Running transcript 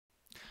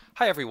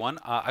Hi everyone.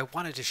 I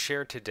wanted to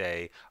share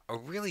today a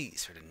really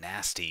sort of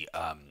nasty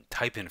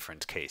type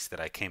inference case that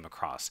I came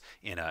across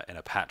in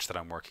a patch that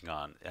I'm working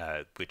on,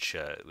 which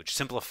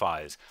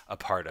simplifies a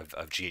part of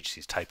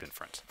GHC's type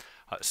inference.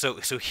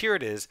 So here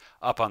it is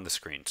up on the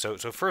screen. So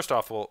first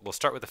off, we'll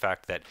start with the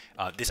fact that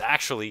this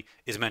actually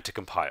is meant to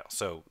compile.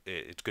 So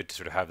it's good to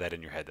sort of have that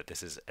in your head that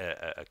this is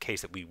a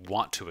case that we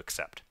want to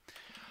accept.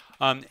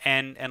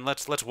 And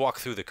let's walk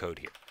through the code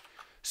here.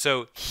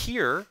 So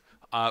here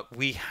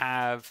we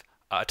have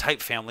a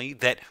type family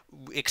that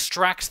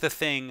extracts the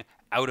thing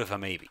out of a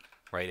maybe,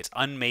 right? It's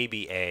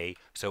UnMaybe A,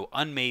 so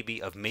UnMaybe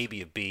of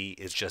maybe of B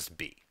is just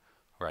B,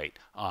 right?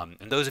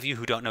 And those of you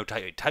who don't know,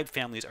 type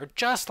families are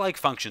just like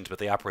functions, but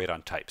they operate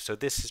on types. So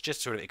this is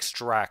just sort of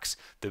extracts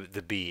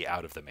the B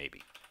out of the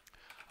maybe.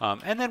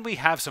 And then we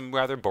have some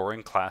rather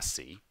boring class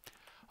C.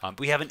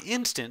 We have an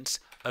instance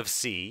of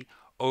C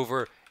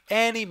over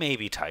any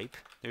maybe type.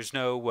 There's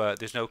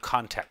no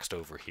context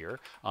over here,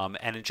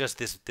 and it just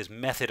this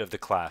method of the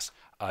class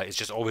is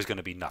just always going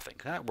to be nothing.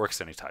 That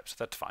works any type, so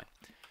that's fine.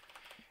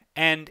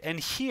 And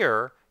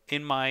here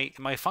in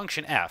my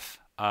function f,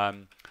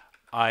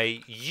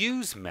 I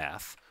use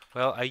meth.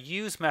 Well, I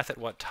use meth at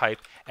what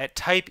type? At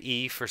type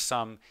e for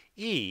some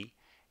e,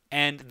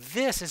 and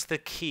this is the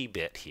key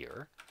bit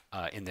here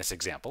in this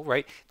example,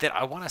 right? That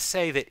I want to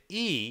say that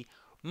e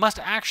must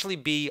actually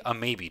be a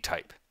maybe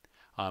type.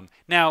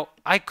 Now,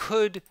 I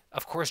could,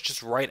 of course,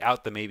 just write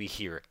out the maybe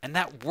here, and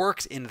that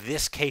works in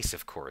this case,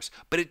 of course,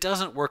 but it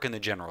doesn't work in the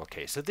general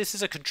case. So this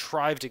is a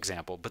contrived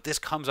example, but this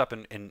comes up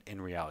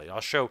in reality.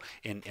 I'll show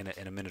in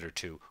a minute or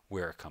two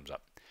where it comes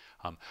up.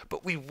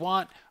 But we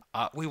want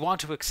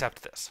to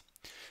accept this.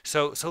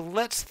 So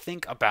let's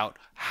think about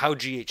how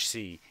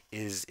GHC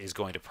is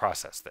going to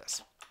process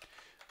this.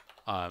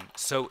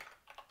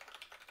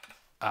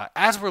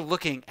 As we're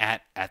looking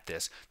at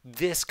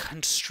this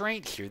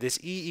constraint here, this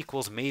e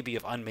equals maybe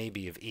of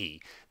UnMaybe of e,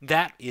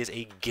 that is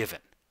a given,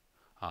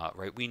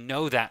 right? We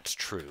know that's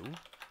true.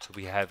 So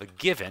we have a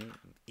given,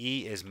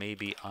 e is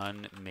maybe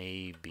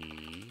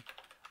UnMaybe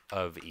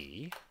of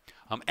e.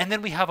 And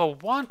then we have a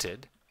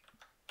wanted.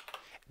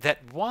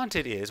 That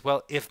wanted is,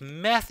 well, if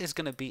meth is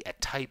going to be at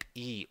type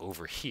E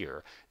over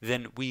here,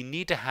 then we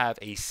need to have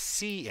a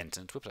C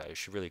instance. Whoops, I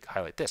should really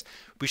highlight this.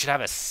 We should have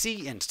a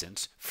C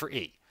instance for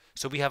E.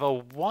 So we have a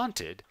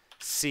wanted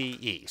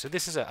CE. So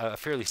this is a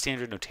fairly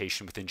standard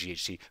notation within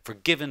GHC for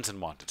givens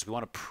and wanteds. We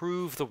want to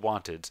prove the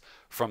wanteds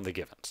from the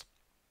givens.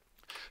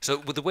 So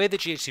with the way that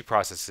GHC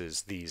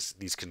processes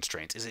these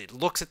constraints is it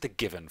looks at the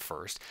given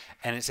first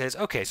and it says,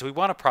 okay, so we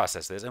want to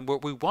process this, and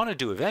what we want to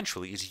do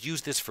eventually is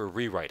use this for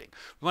rewriting.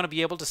 We want to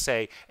be able to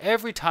say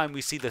every time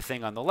we see the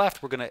thing on the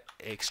left, we're going to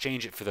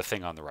exchange it for the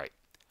thing on the right.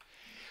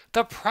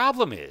 The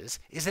problem is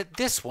that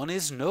this one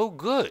is no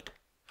good.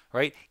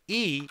 Right?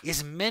 E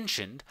is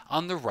mentioned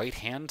on the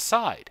right-hand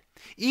side.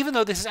 Even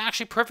though this is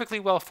actually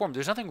perfectly well formed,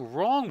 there's nothing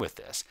wrong with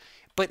this.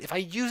 But if I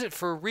use it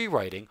for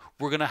rewriting,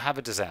 we're going to have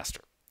a disaster.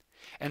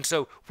 And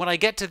so when I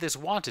get to this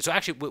wanted, so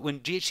actually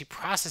when GHC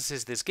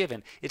processes this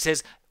given, it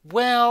says,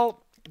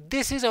 well,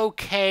 this is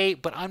okay,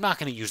 but I'm not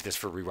going to use this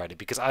for rewriting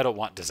because I don't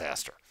want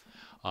disaster.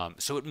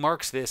 So it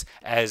marks this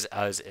as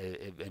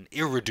an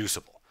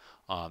irreducible.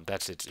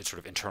 That's its sort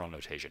of internal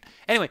notation.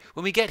 Anyway,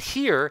 when we get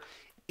here,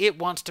 it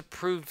wants to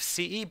prove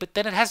CE, but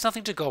then it has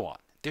nothing to go on.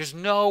 There's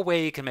no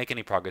way it can make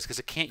any progress because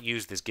it can't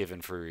use this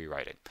given for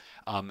rewriting.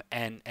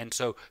 And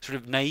so sort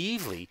of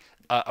naively,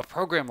 a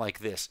program like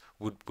this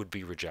would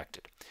be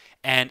rejected.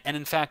 And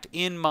in fact,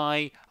 in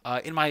my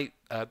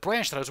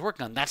branch that I was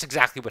working on, that's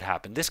exactly what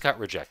happened. This got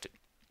rejected.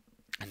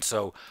 And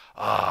so,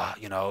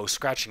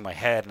 scratching my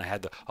head, and I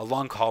had a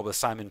long call with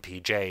Simon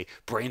P.J.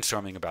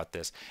 brainstorming about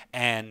this.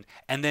 And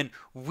then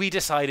we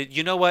decided,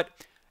 you know what?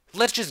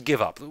 Let's just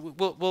give up.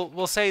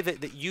 We'll say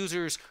that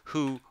users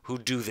who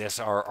do this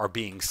are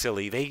being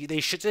silly. They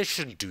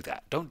shouldn't do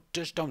that.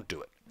 Don't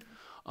do it.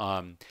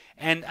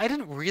 And I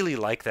didn't really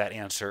like that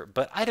answer,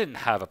 but I didn't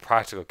have a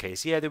practical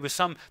case. Yeah, there was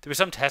some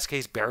test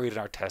case buried in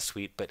our test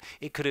suite, but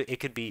it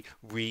could be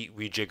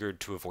rejiggered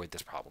to avoid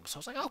this problem. So I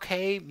was like,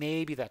 okay,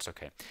 maybe that's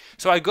okay.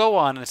 So I go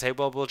on and say,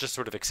 well, we'll just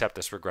sort of accept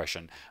this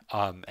regression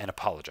and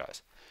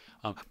apologize.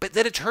 But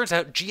then it turns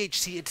out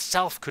GHC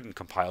itself couldn't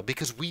compile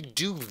because we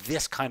do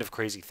this kind of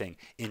crazy thing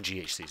in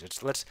GHC.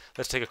 So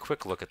let's take a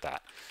quick look at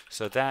that.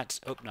 So that's,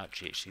 oh, not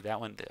GHC,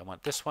 that one. I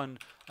want this one.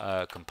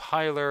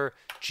 Compiler,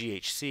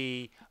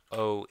 GHC,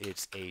 oh,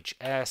 it's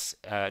HS.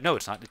 No,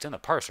 it's not. It's in the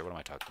parser. What am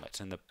I talking about? It's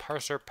in the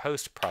parser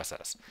post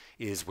process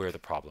is where the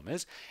problem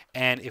is.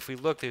 And if we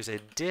look, there's a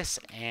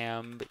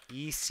disamb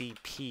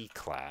ECP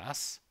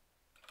class.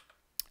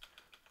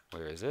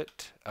 Where is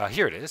it?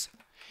 Here it is.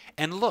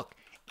 And look.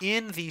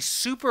 In the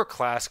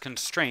superclass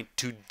constraint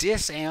to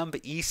disamb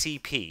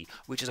ECP,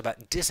 which is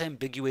about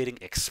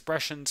disambiguating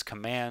expressions,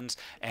 commands,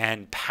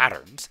 and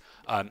patterns.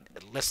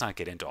 Let's not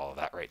get into all of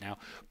that right now.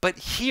 But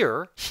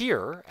here,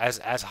 as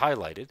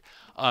highlighted,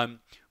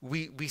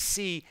 we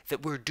see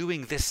that we're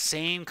doing this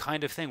same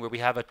kind of thing where we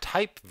have a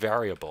type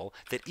variable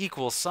that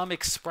equals some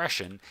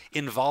expression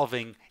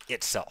involving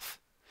itself.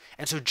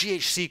 And so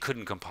GHC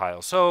couldn't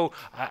compile. So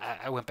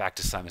I went back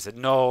to Simon and said,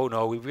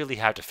 no, we really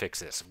have to fix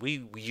this.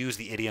 We use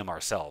the idiom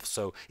ourselves.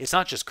 So it's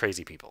not just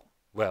crazy people.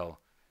 Well,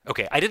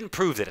 okay, I didn't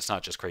prove that it's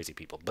not just crazy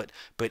people, but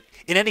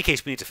in any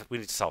case, we need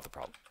to solve the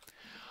problem.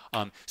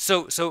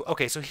 So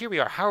here we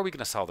are. How are we going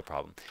to solve the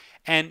problem?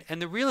 And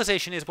the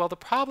realization is, well, the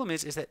problem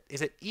is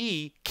that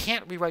E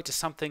can't rewrite to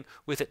something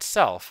with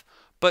itself.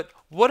 But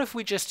what if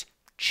we just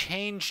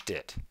changed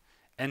it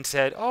and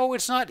said, oh,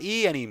 it's not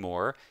E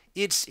anymore.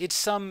 It's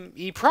some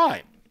E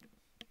prime.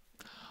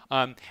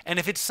 And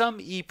if it's some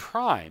E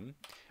prime,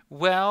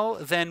 well,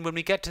 then when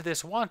we get to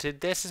this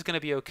wanted, this is going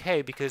to be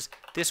okay because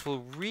this will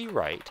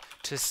rewrite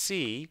to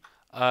C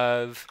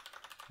of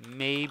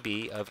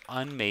maybe of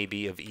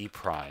UnMaybe of E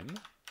prime.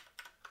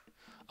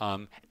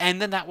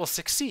 And then that will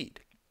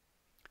succeed.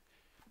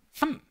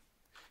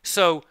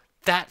 So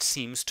that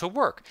seems to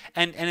work.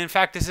 And in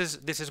fact, this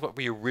is what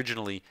we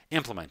originally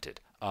implemented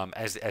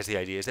as the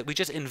idea is that we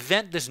just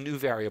invent this new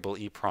variable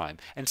E prime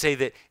and say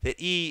that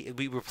E,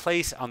 we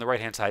replace on the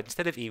right-hand side,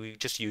 instead of E, we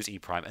just use E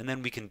prime, and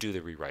then we can do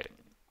the rewriting.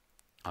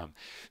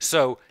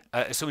 So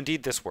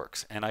indeed this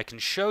works. And I can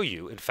show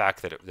you, in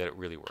fact, that it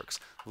really works.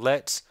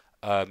 Let's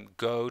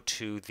go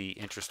to the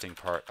interesting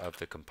part of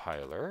the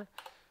compiler.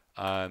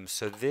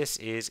 So this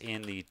is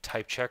in the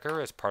type checker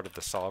as part of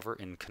the solver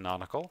in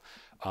canonical.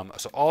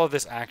 So all of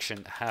this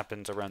action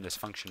happens around this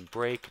function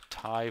break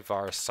tie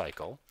var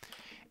cycle.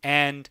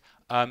 And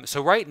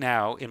so right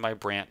now in my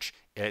branch,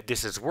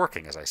 this is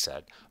working, as I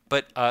said.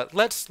 But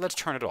let's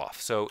turn it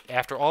off. So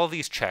after all of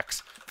these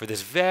checks, for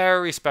this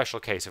very special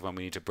case of when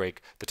we need to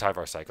break the tie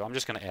var cycle, I'm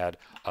just going to add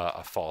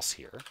a false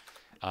here.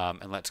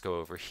 And let's go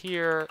over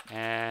here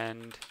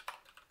and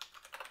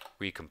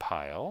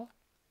recompile.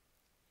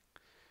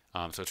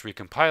 So it's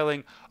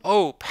recompiling.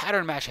 Oh,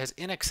 pattern match has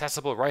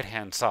inaccessible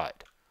right-hand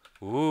side.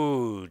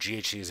 Ooh,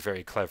 GHC is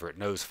very clever. It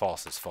knows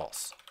false is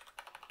false.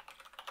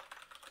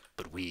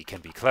 But we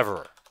can be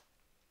cleverer.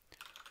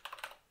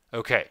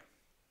 Okay.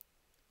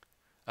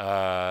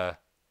 Aha,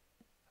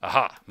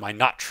 my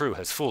not true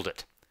has fooled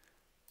it.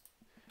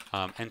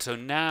 And so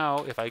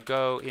now if I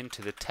go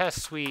into the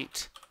test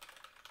suite,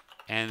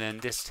 and then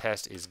this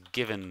test is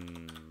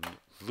given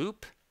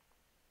loop,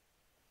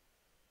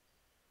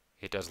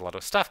 it does a lot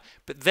of stuff.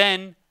 But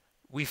then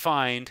we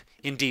find,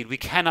 indeed, we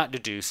cannot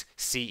deduce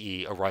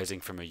CE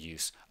arising from a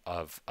use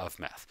of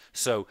math.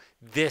 So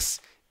this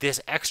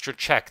extra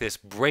check, this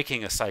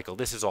breaking a cycle,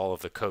 this is all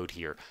of the code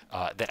here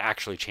that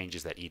actually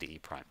changes that E to E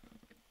prime.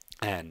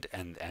 And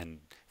then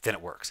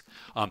it works.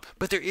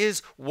 But there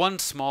is one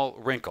small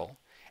wrinkle,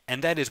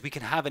 and that is we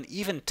can have an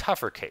even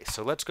tougher case.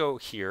 So let's go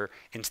here.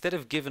 Instead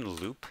of given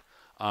loop,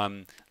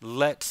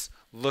 let's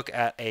look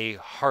at a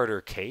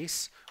harder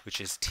case, which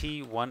is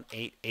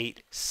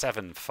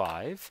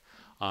T18875.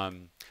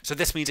 So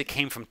this means it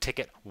came from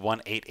ticket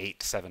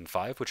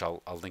 18875, which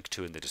I'll link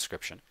to in the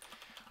description.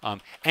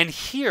 And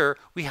here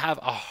we have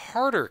a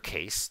harder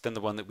case than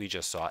the one that we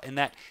just saw, in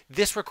that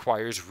this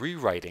requires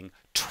rewriting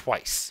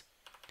twice.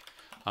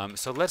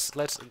 So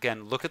let's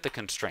again look at the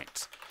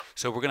constraints.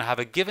 So we're going to have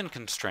a given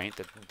constraint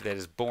that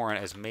is born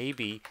as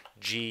maybe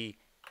G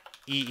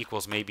E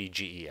equals maybe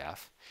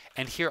GEF.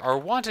 And here our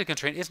wanted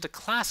constraint isn't a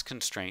class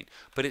constraint,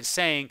 but it's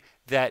saying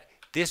that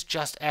this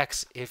just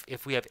x,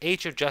 if we have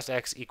h of just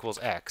x equals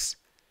x,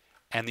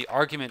 and the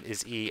argument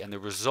is E and the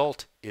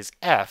result is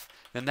F,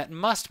 then that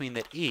must mean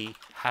that E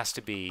has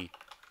to be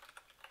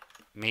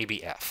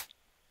maybe F.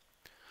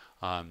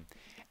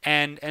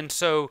 And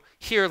so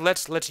here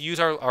let's use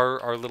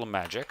our little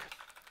magic.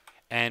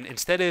 And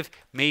instead of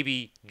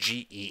maybe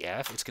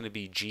GEF, it's going to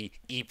be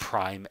GE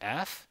prime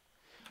F.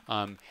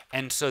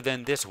 And so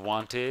then this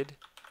wanted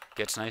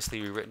gets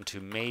nicely rewritten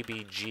to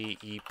maybe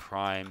GE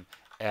prime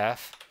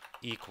F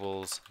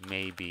equals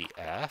maybe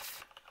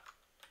F.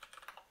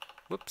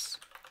 Whoops.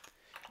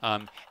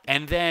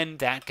 And then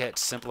that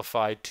gets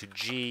simplified to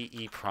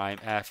GE prime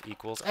F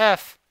equals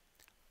F.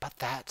 But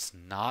that's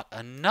not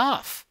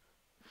enough.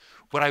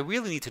 What I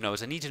really need to know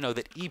is I need to know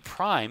that E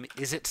prime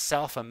is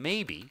itself a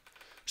maybe,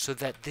 so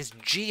that this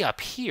G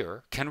up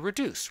here can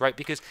reduce, right?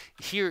 Because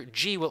here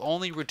G will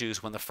only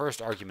reduce when the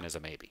first argument is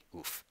a maybe.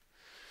 Oof.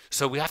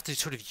 So we have to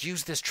sort of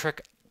use this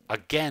trick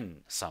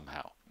again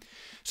somehow.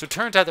 So it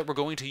turns out that we're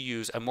going to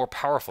use a more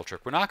powerful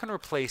trick. We're not going to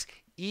replace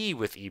E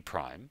with E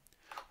prime.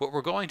 What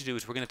we're going to do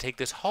is we're going to take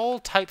this whole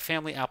type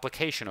family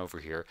application over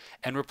here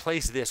and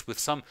replace this with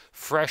some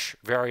fresh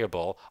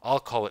variable. I'll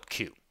call it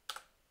Q.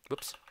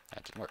 Whoops,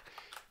 that didn't work.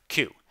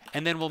 Q.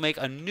 And then we'll make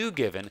a new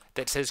given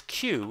that says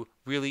Q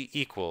really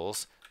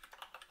equals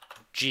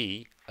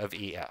G of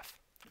EF.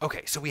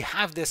 Okay, so we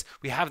have this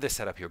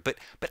set up here, but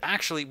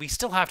actually we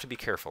still have to be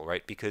careful,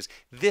 right? Because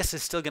this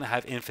is still going to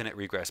have infinite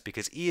regress,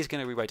 because E is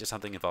going to rewrite to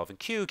something involving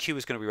Q, Q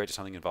is going to rewrite to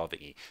something involving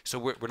E. So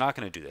we're not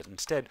going to do that.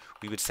 Instead,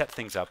 we would set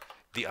things up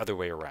the other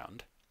way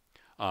around.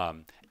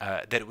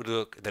 That it would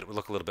look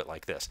a little bit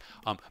like this.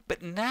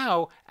 But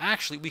now,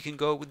 actually, we can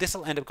go. This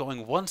will end up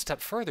going one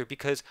step further,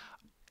 because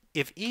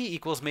if E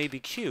equals maybe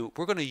Q,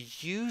 we're going to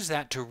use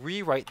that to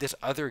rewrite this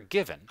other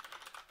given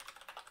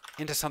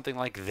into something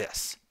like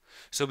this.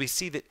 So we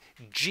see that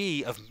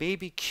G of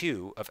maybe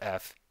Q of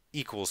F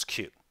equals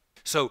Q.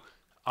 So,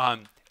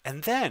 and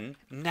then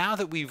now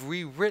that we've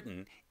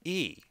rewritten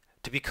E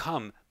to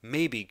become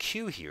maybe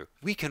Q here,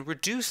 we can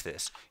reduce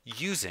this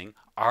using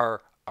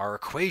our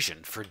equation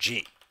for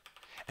G.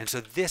 And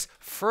so this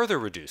further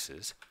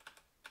reduces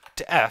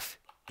to F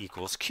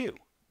equals Q.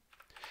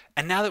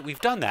 And now that we've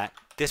done that,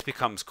 this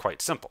becomes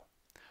quite simple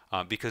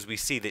because we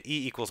see that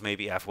E equals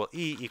maybe F. Well,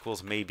 E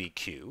equals maybe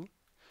Q.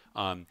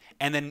 And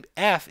then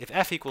if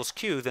F equals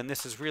Q, then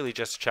this is really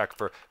just a check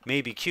for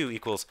maybe Q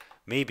equals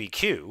maybe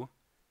Q,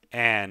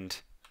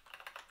 and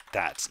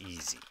that's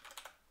easy.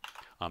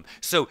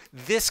 So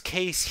this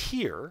case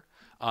here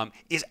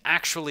is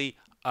actually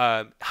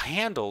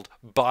handled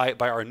by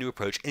our new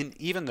approach, and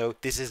even though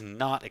this is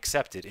not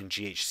accepted in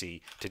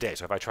GHC today.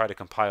 So if I try to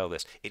compile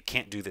this, it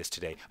can't do this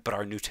today, but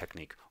our new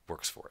technique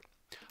works for it.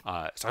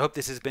 So I hope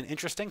this has been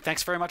interesting.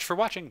 Thanks very much for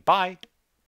watching. Bye.